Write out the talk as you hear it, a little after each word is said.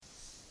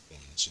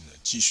现在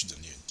继续的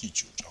念第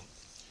九章。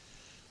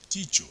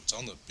第九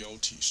章的标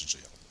题是这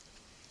样的：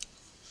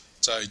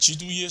在基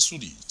督耶稣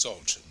里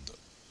造成的，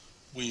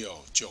为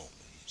要叫我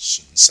们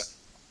行善。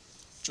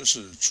这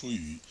是出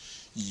于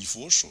以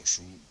弗所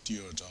书第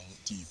2章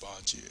第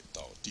8节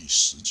到第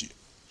10节。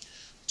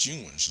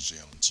经文是这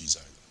样记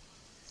载的：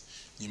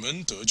你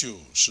们得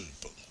救是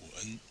本乎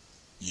恩，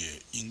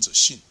也因着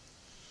信。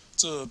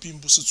这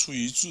并不是出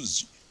于自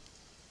己，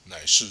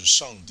乃是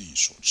上帝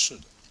所赐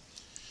的，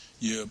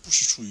也不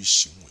是出于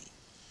行为，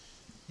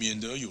免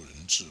得有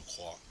人自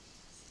夸。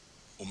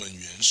我们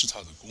原是他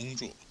的工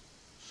作，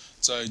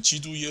在基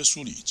督耶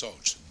稣里造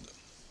成的，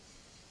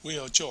为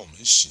要叫我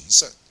们行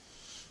善，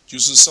就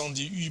是上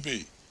帝预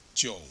备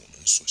叫我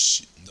们所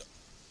行的。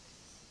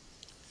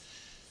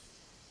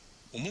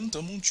我们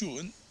得蒙救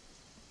恩，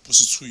不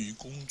是出于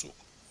工作。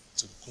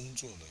这个工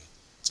作呢，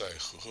在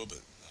和合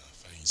本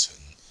翻译成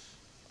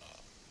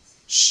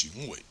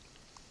行为。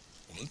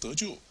我们得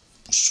救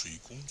不是出于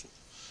工作，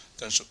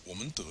但是我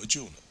们得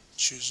救呢，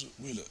却是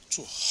为了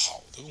做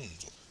好的工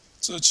作。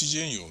这期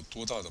间有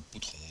多大的不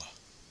同啊？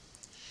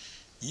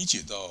理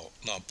解到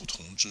那不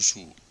同之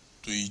处，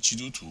对于基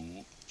督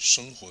徒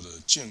生活的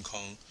健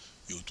康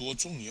有多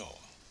重要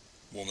啊！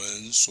我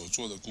们所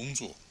做的工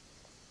作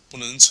不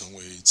能成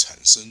为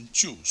产生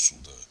救赎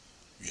的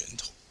源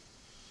头，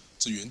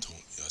这源头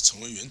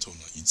成为源头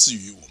呢，以至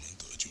于我们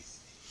得救。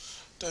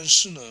但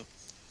是呢，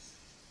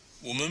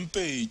我们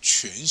被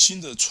全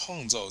新的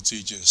创造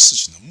这件事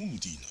情的目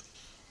的呢，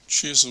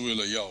却是为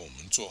了要我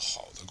们做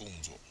好的工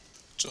作。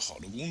这好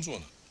的工作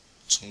呢，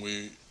成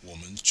为我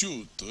们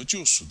得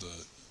救赎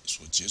的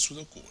所结出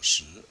的果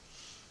实，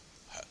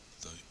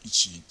以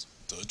及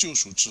得救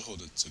赎之后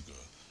的这个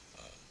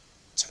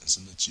产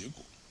生的结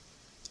果。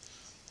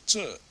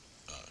这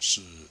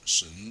是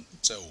神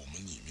在我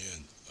们里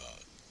面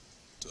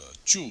的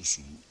救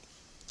赎，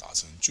达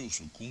成救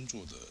赎工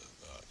作的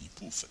一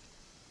部分。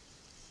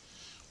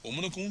我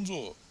们的工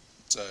作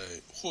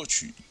在获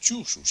取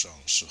救赎上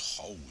是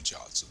毫无价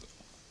值的。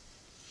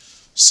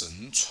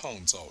神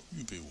创造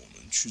预备我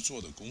们去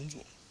做的工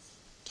作，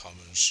他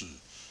们是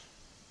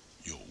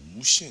有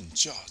无限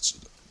价值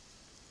的。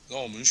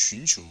让我们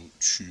寻求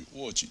去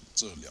握紧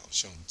这2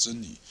项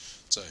真理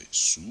在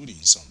属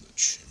灵上的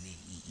全面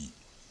意义。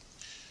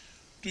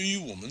对于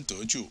我们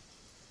得救，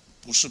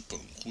不是本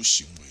乎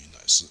行为，乃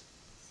是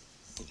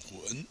本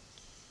乎恩。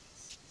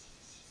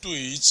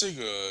对于这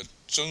个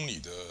真理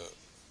的，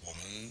我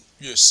们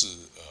越是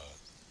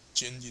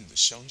坚定的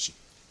相信，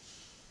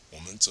我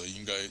们则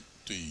应该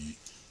对于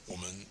我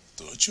们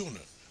得救呢，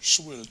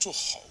是为了做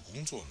好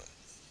工作呢，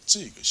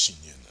这个信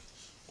念呢，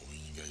我们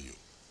应该有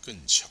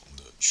更强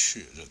的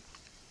确认。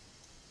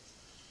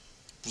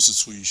不是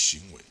出于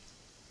行为，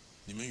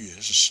你们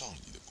原是上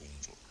帝的工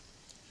作。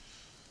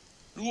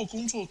如果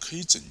工作可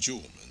以拯救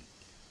我们，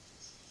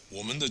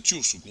我们的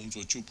救赎工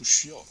作就不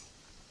需要了。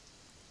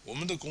我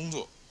们的工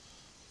作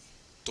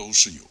都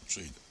是有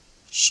罪的，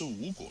是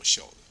无果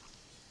效的。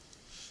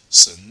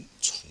神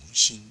重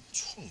新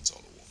创造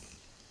了我们，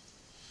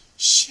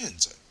现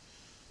在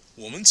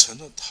我们成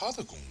了他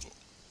的工作，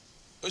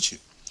而且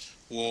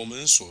我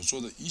们所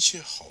做的一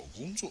切好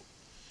工作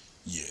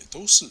也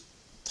都是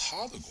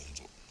他的工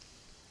作，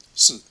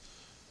是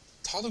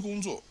他的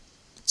工作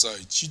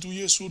在基督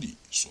耶稣里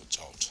所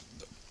造成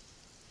的。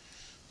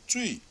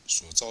罪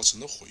所造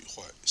成的毁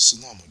坏是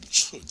那么的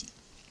彻底，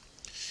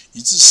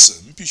以致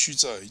神必须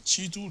在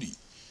基督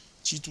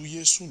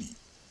耶稣里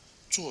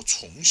做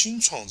重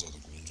新创造的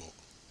工作。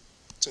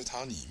在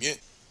他里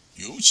面，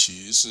尤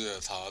其是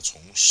在他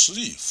从死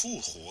里复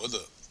活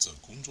的这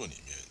工作里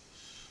面，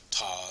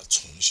他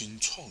重新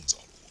创造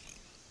了我们，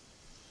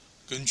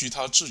根据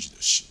他自己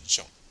的形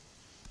象，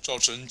造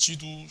成基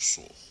督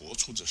所活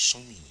出的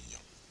生命一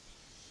样。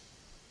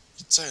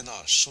在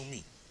那生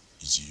命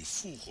以及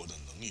复活的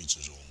能力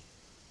之中，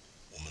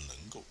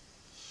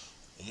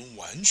我们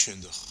完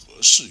全的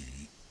合适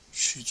于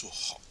去做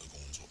好的工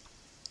作。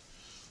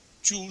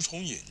就如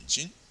同眼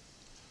睛，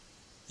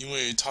因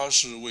为它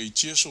是为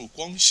接受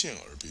光线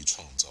而被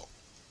创造，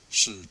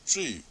是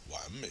最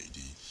完美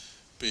的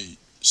被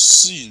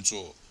适应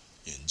做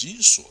眼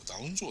睛所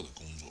当做的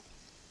工作。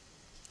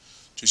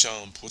就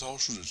像葡萄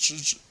树的枝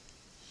子，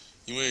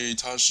因为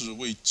它是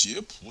为结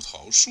葡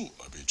萄树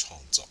而被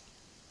创造，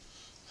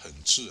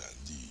很自然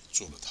地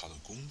做了它的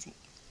工作。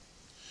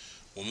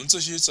我们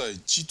这些在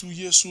基督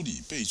耶稣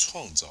里被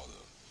创造的，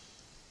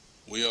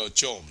我要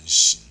叫我们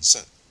行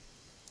善，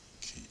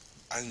可以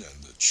安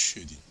然地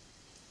确定，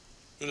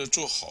为了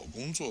做好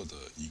工作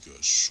的一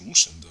个属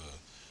神的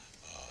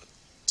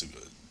这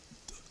个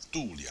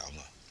度量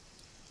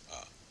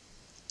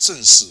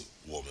正是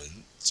我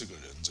们这个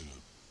人这个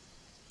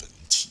本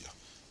体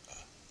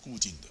固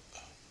定的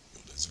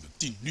有的这个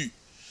定律。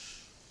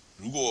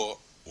如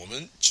果我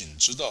们仅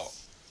知道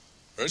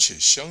而且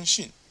相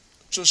信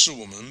这是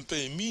我们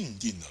被命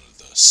定了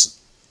的事，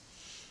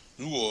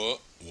如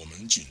果我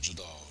们仅知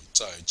道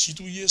在基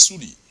督耶稣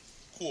里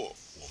过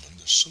我们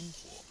的生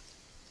活，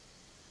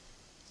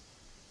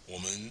我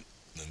们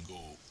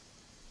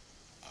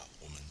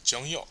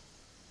将要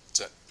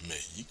在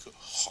每一个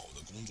好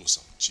的工作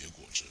上结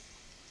果子。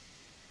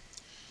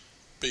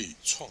被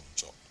创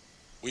造，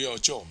为要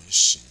叫我们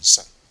行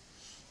善，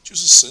就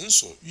是神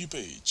所预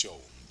备叫我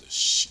们的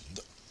行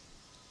的。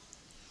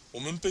我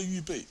们被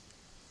预备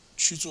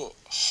去做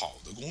好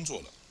的工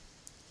作了。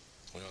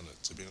同样的，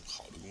这边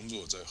好的工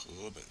作在和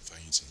合本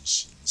翻译成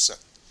行善，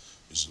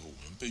就是我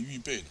们被预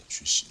备呢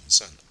去行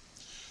善了。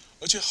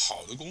而且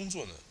好的工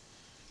作呢，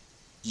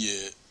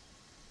也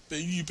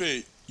被预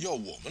备要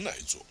我们来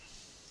做。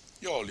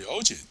要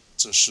了解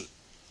这事，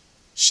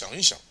想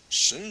一想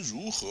神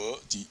如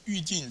何地预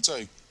定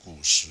在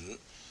古时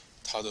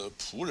他的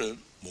仆人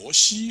摩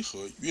西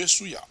和约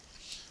书亚、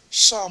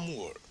撒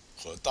母耳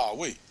和大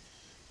卫、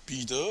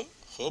彼得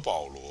和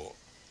保罗，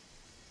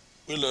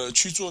为了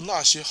去做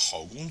那些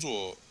好工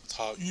作，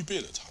他预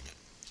备了他们，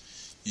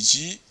以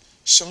及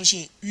相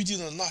信预定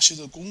的那些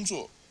的工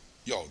作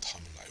要他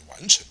们来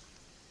完成。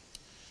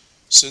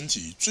身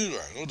体最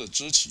软弱的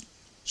肢体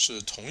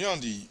是同样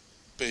的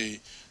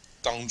被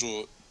当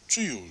作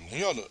最有荣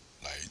耀的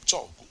来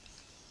照顾。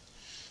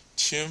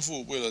天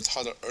父为了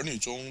他的儿女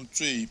中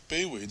最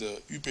卑微的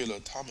预备了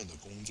他们的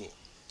工作，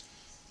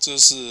这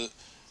是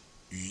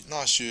与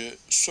那些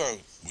算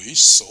为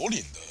首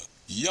领的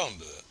一样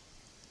的，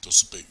都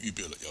是被预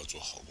备了要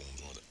做好工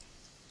作的。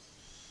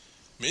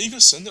每一个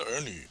神的儿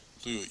女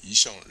都有一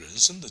项人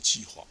生的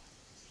计划，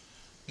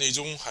内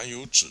中含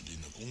有指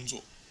定的工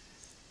作，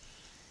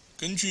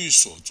根据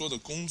所做的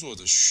工作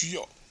的需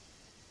要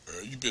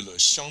而预备了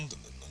相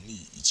等的能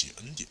力以及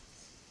恩典，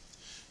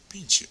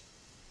并且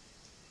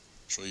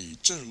所以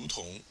正如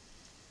同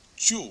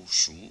救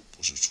赎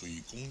不是出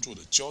于工作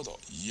的教导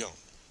一样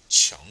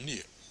强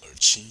烈而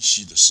清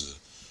晰的是，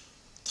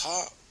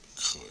他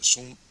可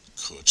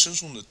称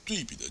颂的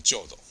对比的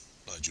教导，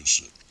那就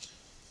是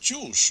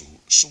救赎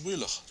是为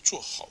了做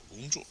好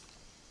工作。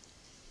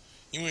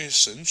因为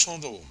神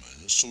创造我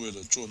们是为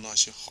了做那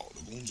些好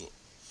的工作，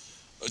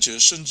而且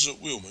甚至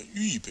为我们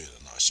预备了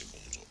那些工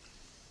作，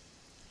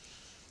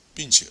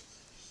并且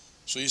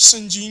所以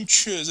圣经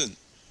确认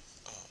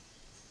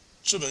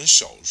这本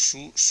小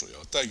书所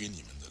要带给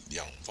你们的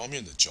两方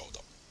面的教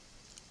导。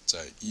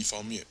在一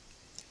方面，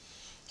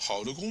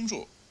好的工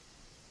作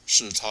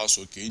是他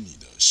所给你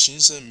的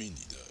新生命里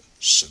的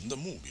神的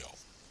目标，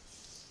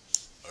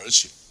而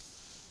且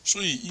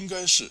所以应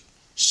该是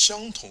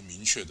相同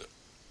明确的，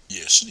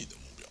也是你的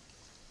目标。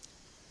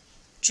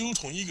就如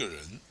同一个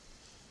人，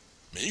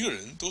每一个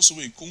人都是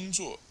为工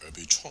作而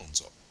被创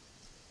造，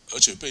而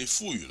且被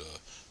赋予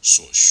了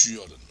所需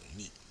要的能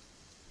力，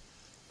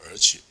而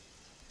且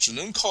只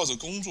能靠着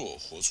工作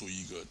活出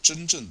一个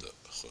真正的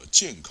和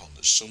健康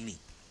的生命。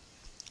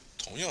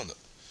同样的，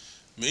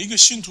每一个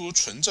信徒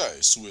存在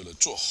是为了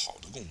做好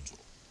的工作，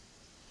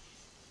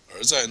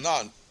而在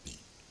那里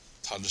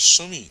他的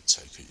生命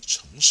才可以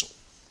成熟，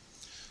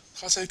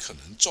他才可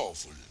能造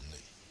福人类，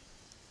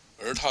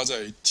而他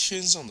在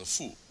天上的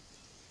父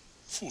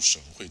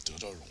神会得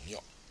到荣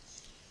耀。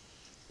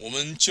我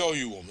们教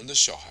育我们的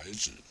小孩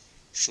子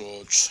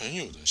所存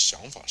有的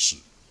想法是，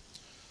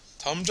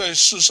他们在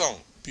世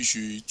上必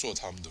须做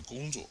他们的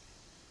工作。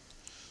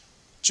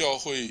教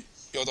会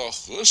要到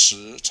何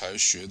时才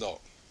学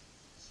到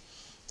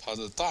他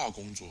的大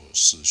工作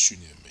是训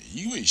练每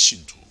一位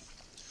信徒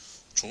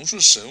从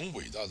事神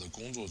伟大的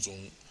工作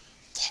中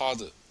他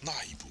的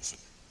那一部分，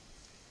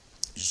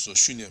也就是说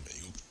训练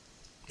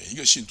每一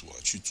个信徒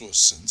去做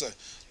神在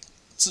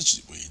自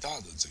己伟大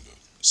的这个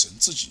神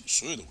自己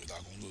所有的伟大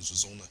工作之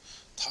中呢，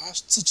他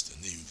自己的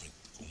那一部分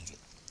工作，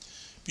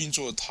并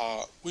做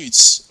他为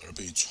此而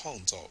被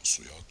创造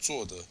所要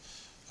做的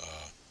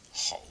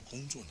好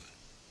工作呢？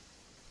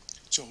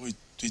教会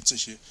对这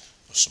些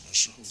什么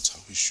时候才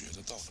会学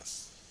得到呢？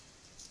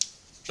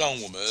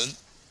让我们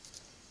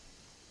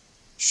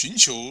寻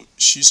求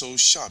吸收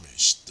下面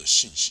的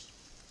信息：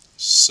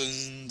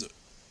深的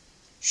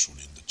属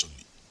灵的真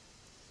理，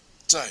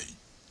在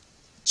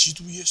基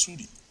督耶稣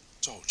里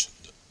造成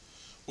的，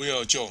为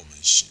要叫我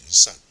们行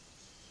善，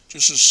就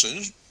是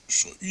神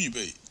所预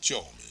备叫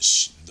我们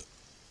行的，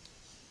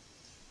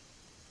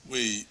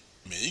为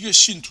每一个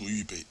信徒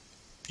预备，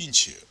并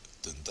且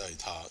等待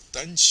他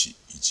担起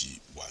以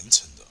及完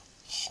成的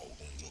好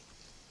工作。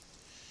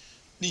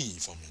另一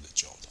方面的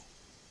教导，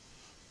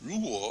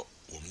如果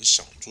我们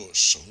想做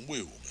神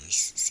为我们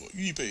所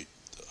预备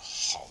的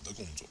好的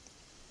工作，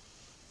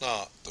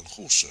那等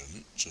候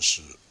神，这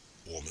是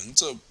我们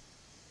这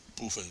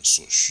部分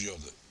所需要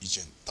的一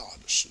件大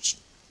的事情。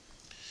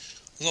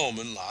让我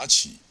们拿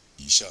起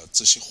以下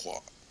这些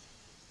话，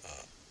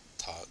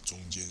它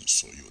中间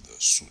所有的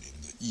属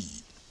灵的意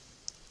义，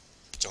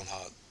将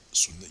它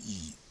属灵的意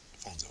义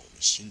放在我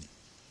们心里，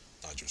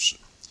那就是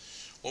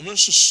我们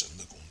是神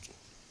的工作，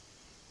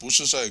不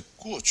是在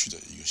过去的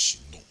一个行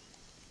动，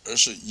而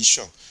是一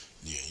项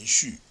连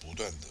续不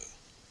断的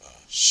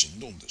行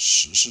动的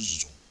实施之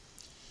中。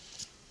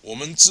我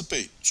们之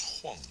被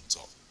创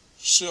造，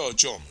是要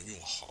叫我们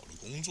用好的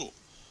工作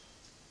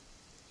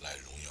来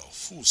荣耀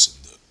父神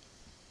的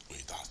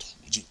伟大途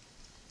径。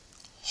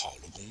好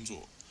的工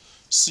作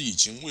是已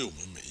经为我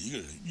们每一个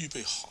人预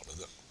备好了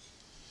的，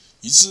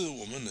以致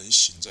我们能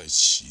行在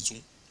其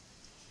中，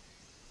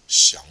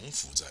降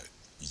服在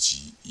以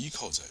及依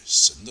靠在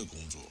神的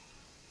工作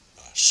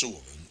是我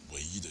们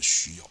唯一的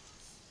需要。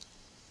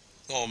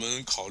让我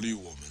们考虑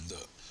我们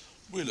的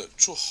为了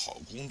做好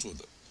工作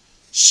的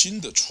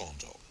新的创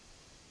造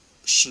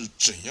是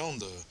怎样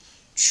的，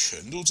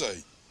全都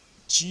在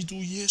基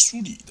督耶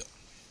稣里的，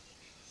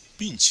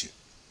并且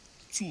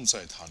住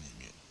在他里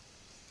面，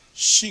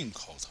信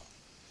靠他，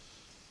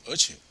而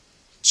且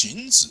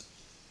仅只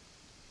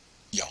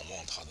仰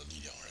望他的力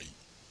量而已。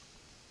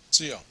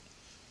这样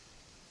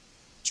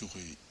就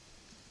会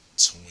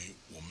成为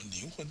我们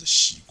灵魂的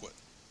习惯，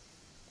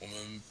我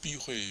们必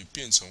会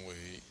变成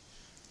为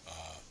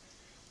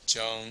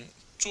将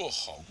做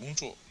好工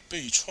作，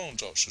被创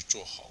造是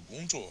做好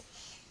工作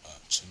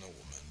成了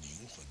我们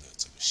灵魂的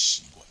这个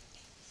习惯。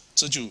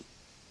这就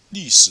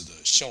历史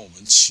的向我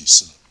们启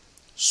示了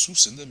属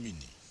神的命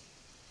令，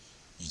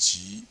以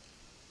及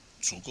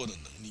足够的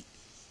能力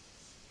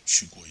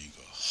去过一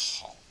个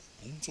好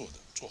工作的、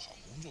做好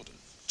工作的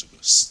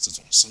这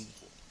种生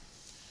活。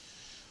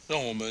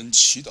让我们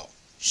祈祷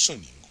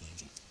圣灵工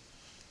作，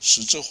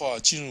使这话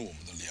进入我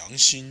们的良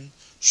心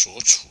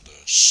所处的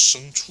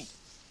深处，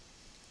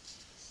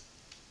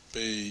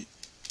被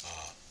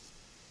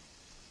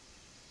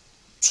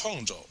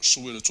创造是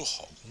为了做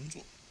好工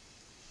作。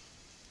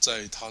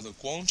在他的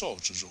光照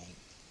之中，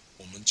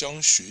我们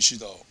将学习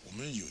到我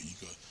们有一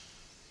个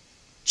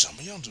怎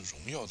么样的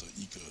荣耀的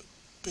一个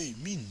被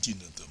命定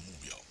了的目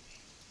标，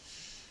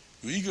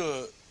有一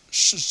个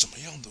是怎么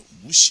样的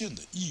无限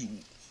的义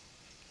务，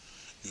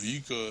有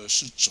一个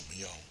是怎么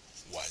样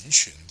完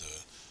全的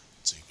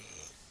这个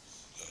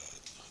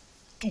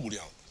度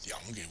量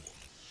量给我们。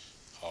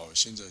好，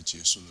现在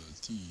结束了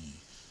第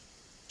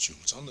9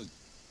章的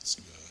这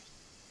个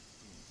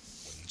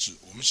文字，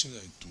我们现在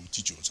读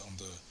第9章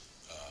的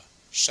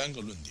3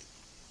个论点。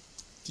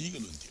第一个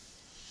论点，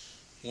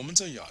我们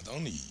在亚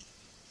当里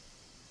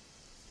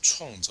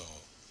创造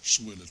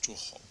是为了做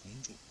好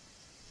工作，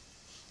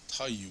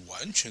他以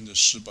完全的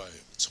失败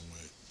成为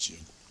结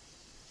果。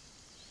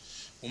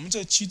我们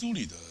在基督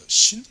里的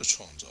新的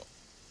创造，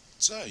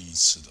再一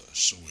次的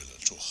是为了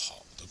做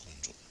好的工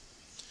作，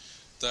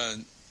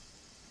但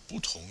不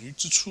同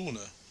之处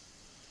呢，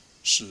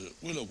是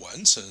为了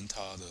完成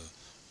他的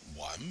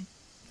完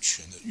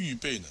全的预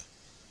备呢，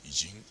已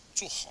经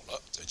做好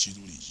了，在基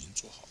督里已经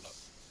做好了。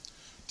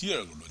第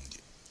二个论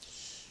点，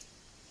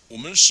我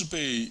们是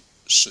被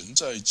神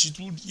在基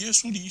督耶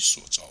稣里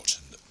所造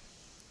成的，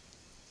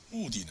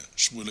目的呢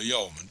是为了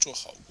要我们做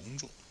好工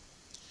作，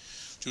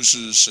就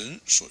是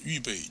神所预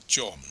备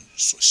叫我们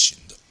所行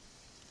的。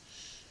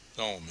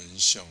让我们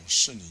向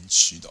圣灵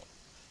祈祷，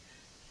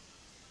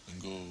能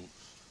够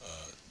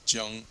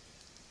将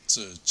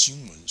这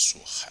经文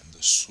所含的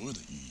所有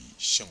的意义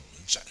向我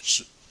们展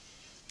示，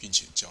并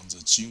且将这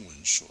经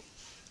文所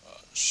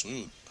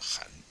有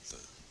含的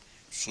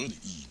所有的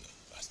意义呢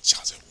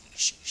加在我们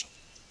身上。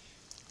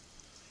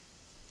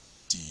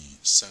第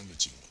3个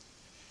经文，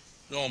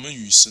让我们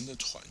与神的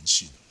团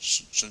契呢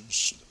是真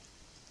实的，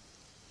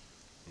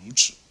如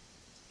此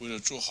为了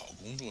做好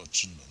工作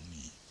之能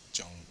力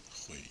将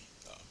会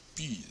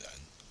必然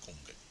供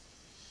给。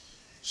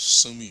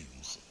生命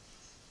如何，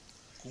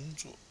工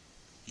作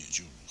也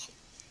就如何。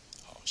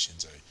好，现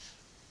在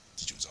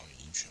第9章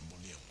已经全部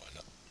念完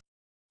了。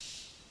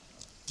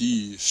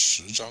第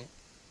10章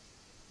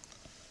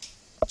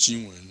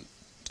经文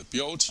的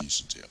标题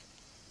是这样：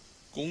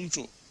工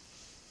作，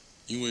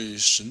因为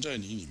神在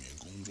你里面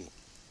工作。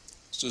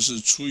这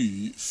是出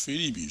于腓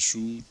立比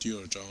书第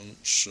2章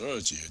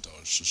12节到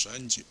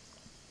13节。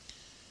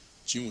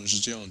经文是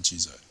这样记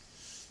载：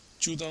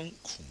就当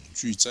恐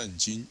惧战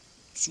惊，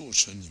做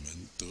成你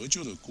们得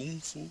救的功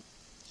夫，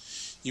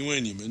因为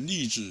你们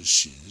立志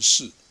行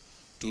事，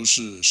都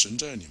是神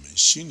在你们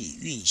心里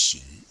运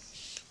行，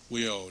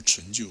为要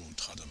成就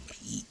他的美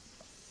意。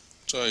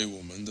在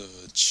我们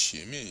的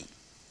前面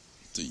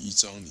的1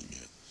章里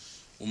面，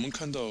我们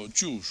看到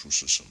救赎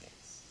是什么？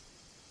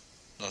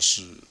那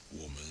是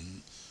我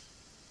们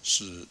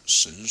是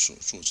神所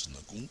做成的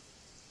功，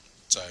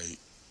在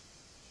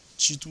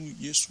基督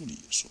耶稣里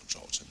所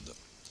造成的，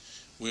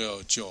为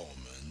要叫我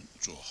们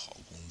做好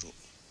工作。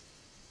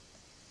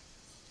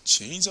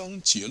前1章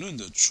结论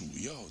的主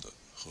要的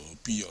和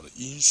必要的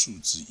因素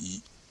之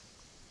一，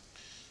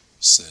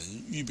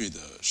神预备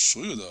的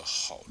所有的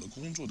好的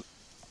工作的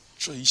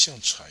这一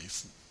项财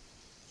富，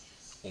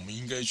我们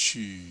应该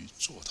去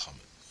做它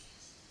们。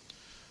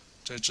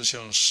在这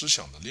项思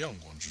想的亮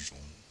光之中，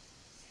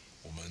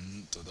我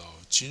们得到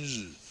今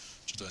日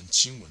这段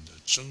经文的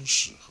真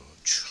实和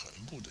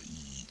全部的意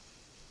义。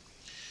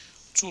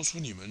做出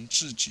你们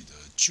自己的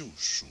救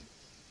赎，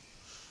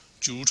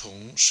就如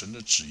同神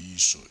的旨意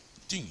所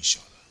定下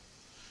的，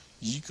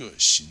一个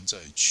行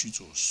在去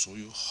做所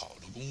有好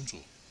的工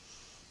作，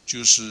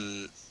就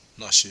是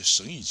那些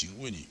神已经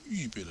为你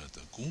预备了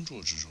的工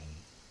作之中。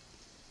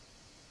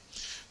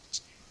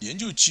研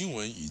究经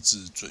文以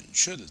致准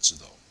确的知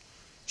道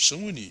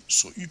神为你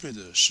所预备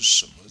的是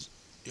什么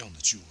样的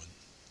救恩，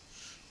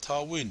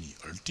他为你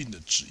而定的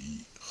旨意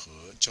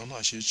和将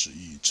那些旨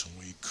意成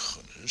为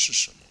可能是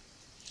什么，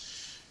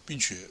并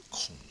且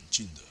恐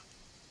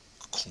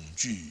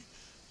惧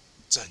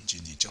战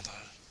兢地将它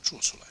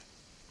做出来，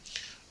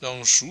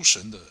让属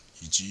神的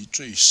以及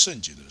最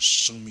圣洁的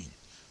生命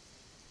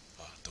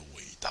的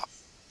伟大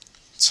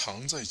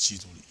藏在基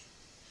督里，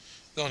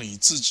让你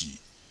自己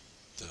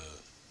的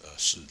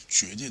是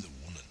决裂的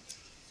无能，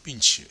并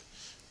且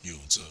有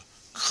着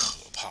可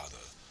怕的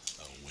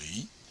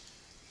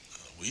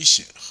危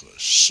险和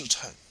试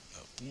探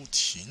不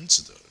停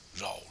止的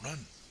扰乱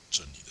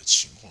着你的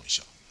情况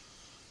下，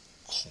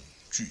恐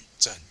惧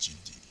战兢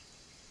地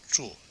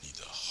做你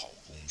的好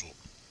工作，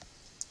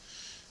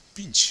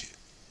并且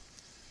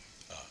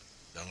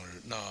然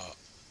而那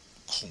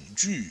恐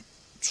惧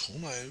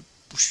从来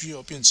不需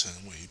要变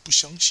成为不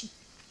相信，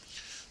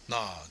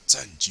那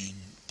战兢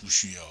不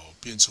需要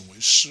变成为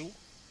失望，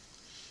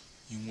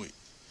因为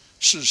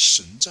是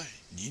神在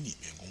你里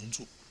面工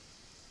作，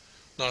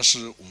那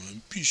是我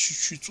们必须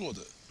去做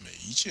的每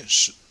一件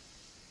事，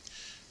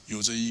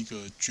有着一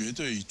个绝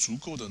对足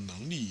够的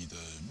能力的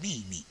秘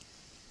密，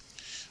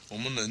我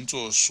们能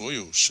做所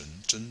有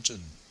神真正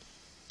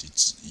的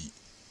旨意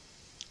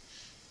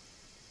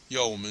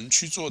要我们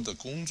去做的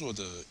工作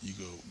的一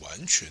个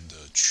完全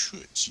的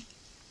确据。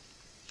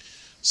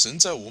神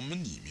在我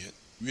们里面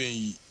愿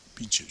意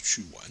并且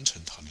去完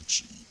成他的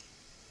旨意。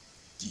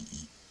第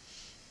一，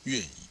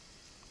愿意，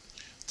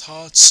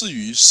他赐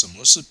予什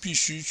么是必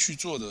须去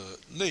做的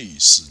类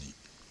似力，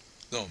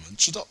让我们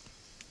知道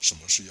什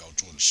么是要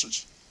做的事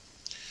情，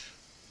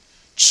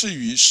赐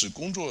予使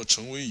工作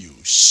成为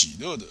有喜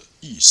乐的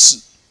意识，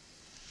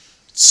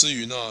赐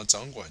予那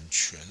掌管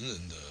全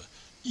人的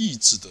意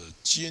志的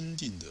坚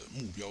定的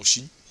目标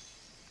心，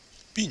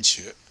并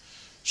且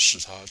使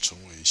他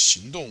成为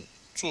行动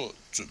做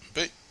准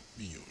备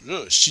并有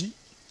热心。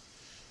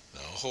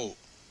然后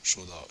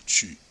说到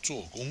去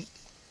做工，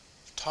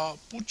他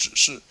不只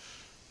是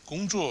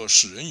工作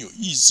使人有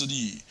意志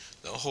力，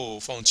然后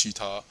放弃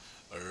他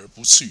而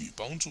不赐予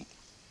帮助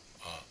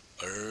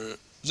而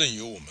任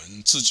由我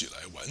们自己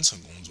来完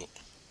成工作。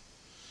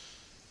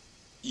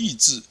意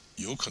志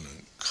有可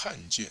能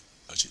看见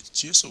而且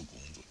接受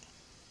工作，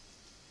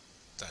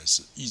但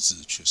是意志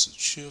却是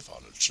缺乏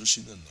了执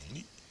行的能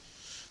力。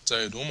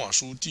在罗马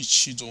书第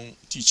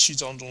七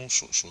章中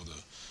所说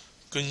的，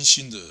更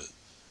新的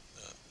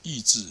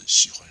意志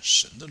喜欢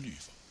神的律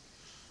法，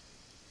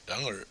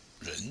然而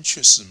人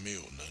却是没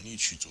有能力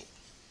去做，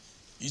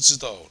一直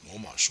到罗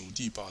马书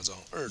第8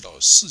章2到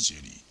4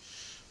节里，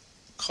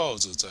靠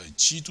着在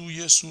基督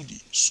耶稣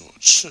里所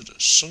赐的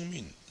生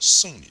命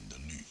圣灵的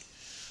律，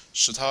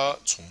使他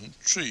从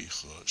罪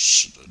和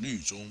死的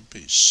律中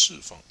被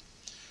释放，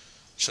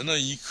成了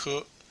一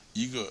个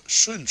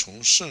顺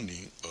从圣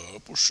灵而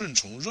不顺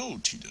从肉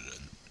体的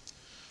人。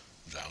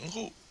然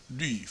后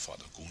律法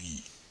的公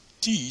义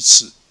第一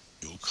次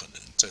有可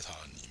能在他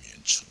里面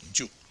成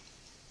就。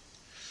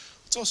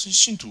造成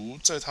信徒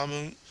在他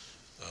们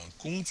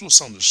工作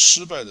上的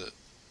失败的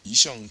一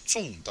项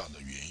重大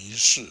的原因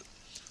是，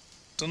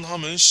当他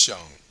们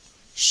想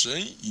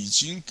神已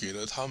经给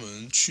了他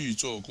们去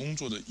做工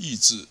作的意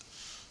志，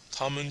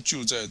他们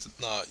就在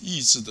那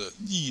意志的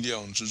力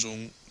量之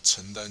中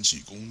承担起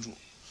工作。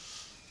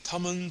他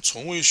们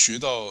从未学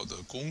到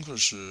的功课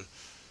是，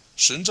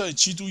神在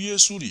基督耶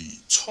稣里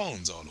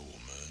创造了我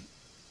们，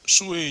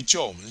是为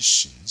叫我们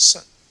行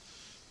善，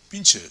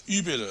并且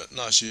预备了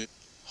那些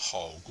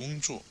好工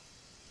作，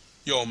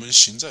要我们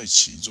行在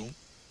其中。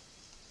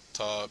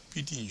他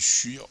必定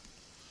需要，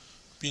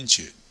并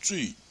且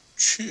最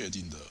确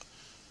定的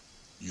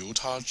由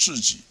他自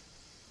己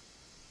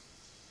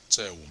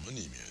在我们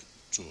里面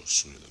做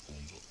所有的工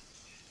作。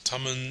他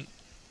们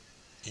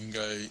应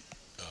该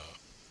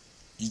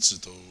一直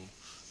都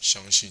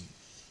相信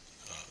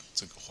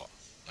这个话，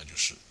那就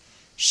是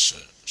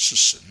神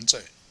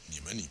在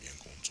你们里面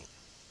工作。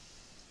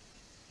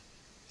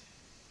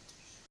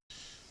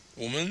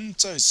我们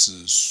在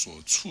此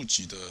所触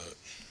及的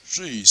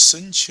最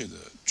深切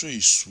的、最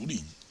属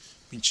灵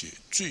并且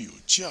最有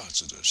价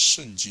值的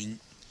圣经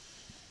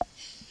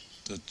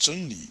的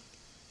真理，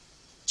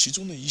其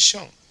中的一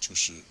项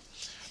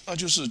那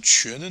就是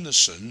全能的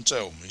神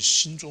在我们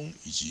心中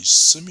以及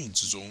生命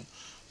之中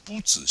不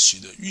止息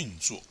的运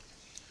作。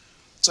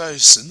在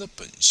神的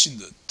本性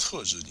的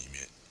特质里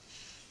面，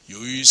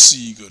由于是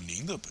一个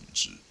灵的本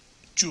质，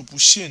就不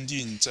限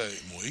定在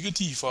某一个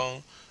地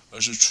方，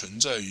而是存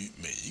在于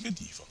每一个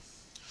地方。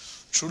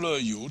除了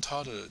由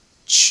他的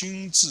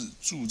亲自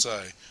住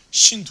在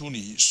信徒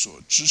里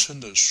所支撑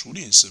的属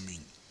灵生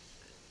命，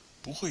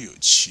不会有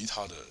其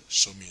他的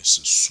生命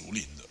是属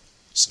灵的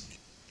生命。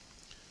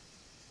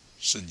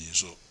圣经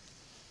说，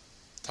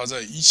他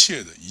在一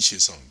切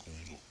上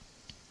工作，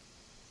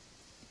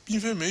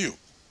并非没有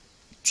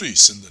最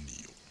深的理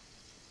由。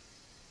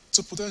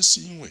这不但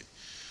是因为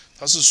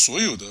他是所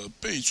有的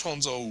被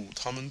创造物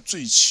他们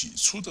最起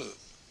初的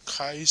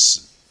开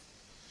始，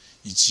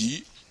以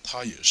及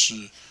他也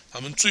是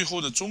他们最后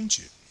的终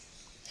结，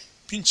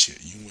并且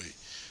因为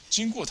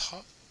只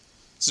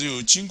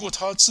有经过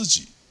他自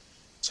己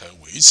才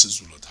维持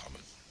住了他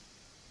们。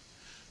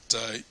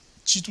在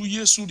基督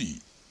耶稣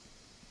里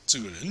这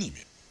个人里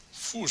面，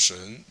父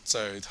神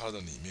在他的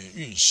里面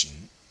运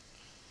行，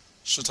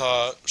是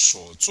他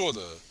所做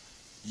的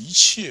一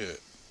切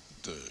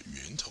的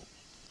源头。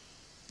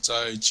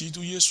在基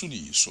督耶稣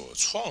里所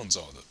创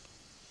造的，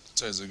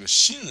在这个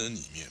新人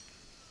里面，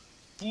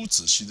不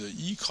仔细的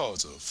依靠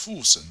着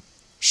父神，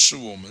是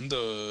我们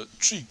的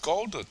最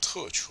高的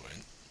特权，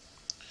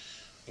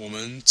我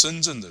们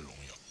真正的荣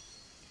耀。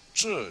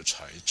这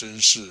才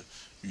真是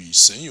与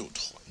神有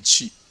团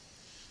契。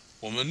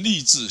我们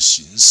立志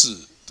行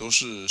事，都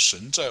是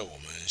神在我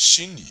们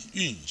心里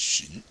运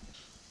行，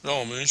让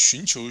我们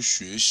寻求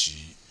学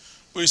习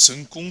为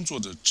神工作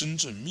的真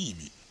正秘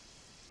密。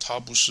它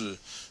不是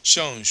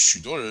像许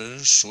多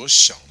人所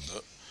想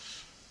的，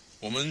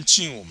我们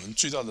尽我们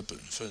最大的本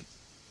分，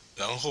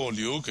然后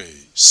留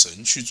给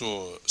神去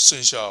做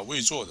剩下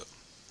未做的，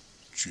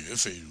绝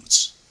非如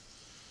此。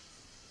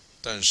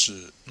但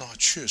是那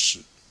确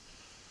实，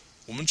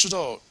我们知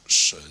道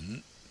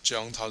神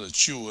将他的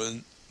救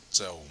恩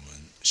在我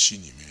们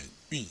心里面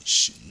运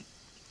行，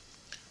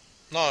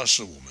那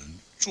是我们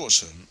做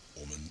成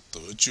我们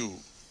得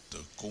救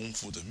的功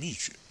夫的秘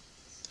诀。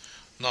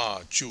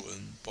那救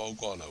恩包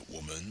括了我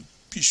们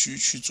必须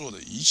去做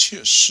的一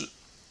切事。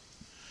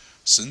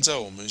神在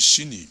我们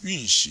心里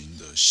运行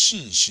的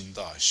信心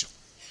大小，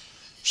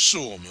是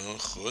我们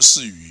合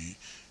适于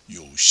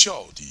有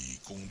效地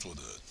工作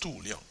的度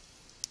量。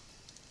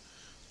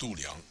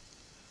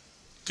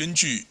根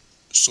据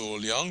所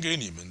量给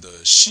你们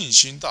的信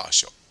心大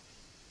小，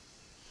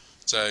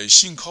在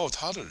信靠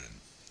他的人，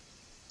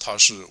他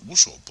是无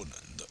所不能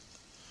的。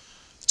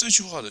这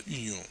句话的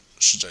运用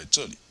是在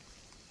这里。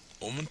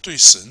我们对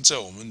神在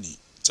我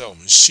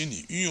们心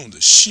里运用的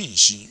信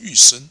心愈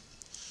深，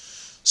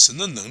神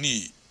的能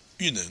力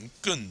愈能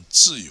更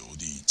自由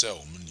地在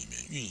我们里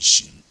面运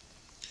行，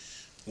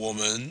我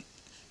们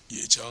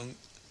也将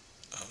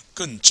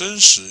更真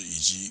实以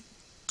及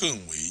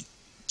更为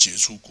结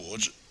出果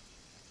子。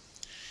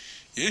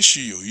也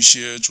许有一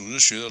些主日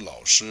学的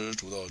老师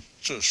读到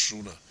这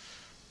书呢，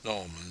让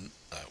我们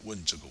来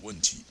问这个问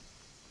题：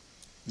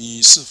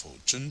你是否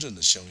真正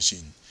的相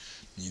信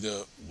你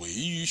的唯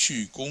一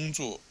去工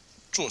作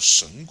做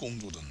神工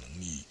作的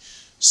能力，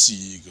是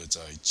一个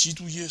在基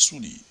督耶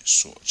稣里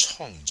所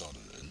创造的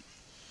人，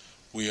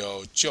为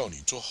要叫你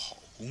做好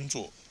工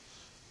作，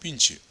并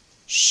且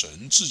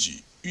神自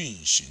己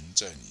运行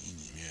在你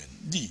里面，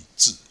立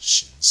志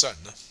行善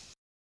呢？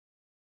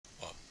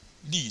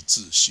立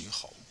志行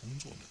好工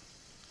作呢？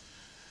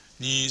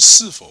你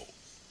是否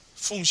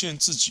奉献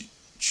自己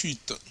去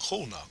等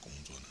候那工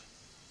作呢？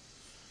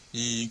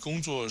你工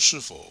作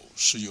是否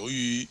是由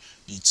于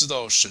你知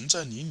道神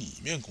在你里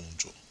面工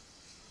作？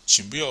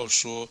请不要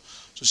说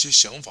这些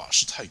想法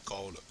是太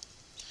高了。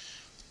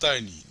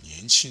带你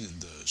年轻人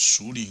的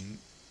属灵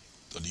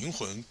的灵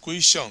魂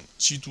归向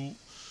基督，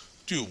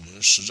对我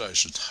们实在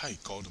是太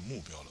高的目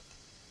标了。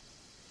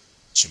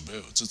请不要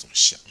有这种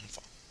想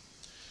法。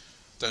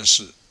但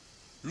是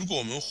如果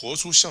我们活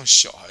出像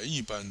小孩一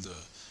般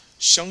的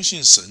相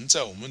信神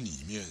在我们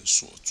里面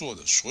所做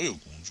的所有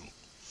工作，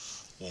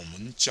我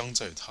们将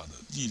在他的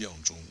力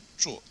量中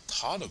做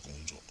他的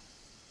工作。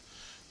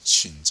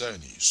请在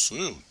你所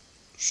有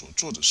所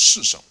做的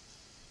事上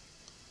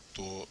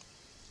多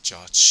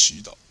加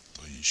祈祷，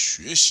得以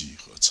学习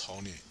和操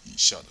练以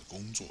下的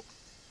工作，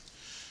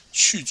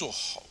去做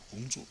好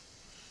工作，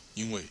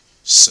因为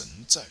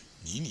神在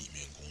你里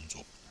面工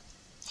作。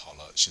好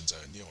了，现在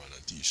念完了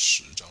第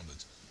10章的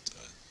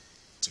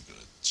这个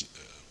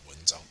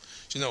文章，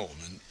现在我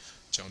们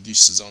将第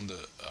10章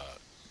的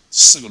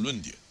4个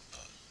论点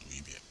读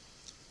一遍。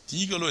第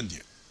一个论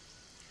点，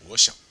我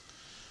想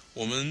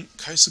我们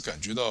开始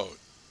感觉到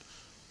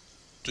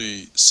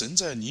对神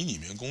在你里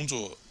面工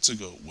作这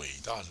个伟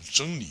大的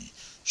真理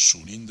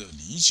属灵的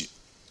理解，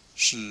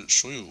是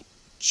所有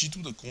基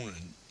督的工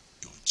人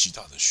有极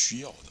大的需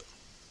要的。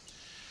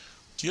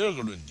第二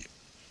个论点，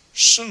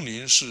圣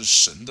灵是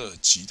神的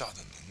极大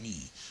的能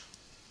力，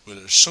为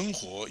了生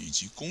活以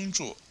及工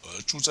作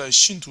而住在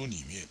信徒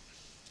里面，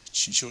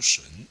祈求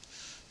神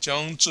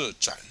将这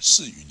展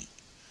示于你。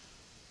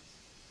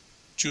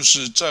就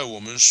是在我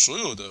们所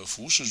有的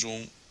服事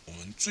中，我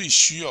们最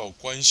需要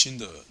关心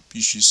的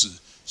必须是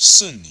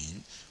圣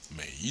灵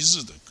每一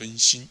日的更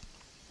新。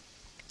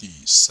第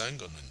三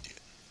个论点，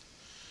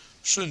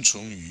顺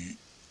从于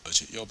而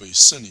且要被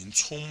圣灵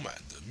充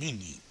满的命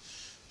令，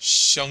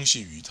相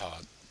信于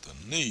他的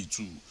内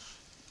住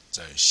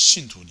在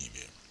信徒里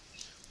面，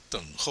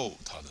等候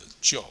他的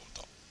教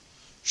导，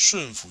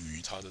顺服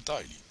于他的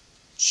带领，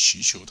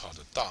祈求他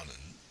的大能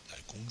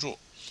来工作，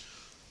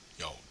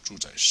要住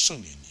在圣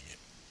灵里面。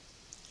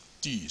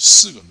第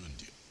四个论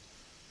点，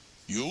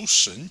由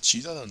神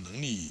极大的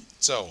能力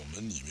在我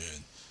们里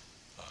面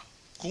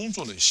工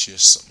作了些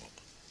什么，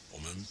我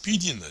们必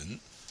定能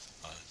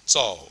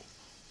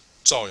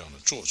照样的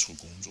做出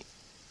工作。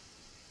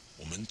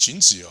我们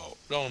仅只要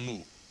让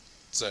路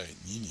在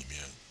你里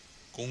面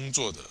工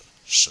作的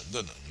神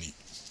的能力。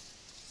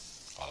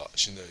好了，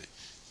现在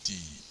第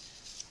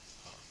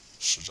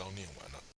10章念完了。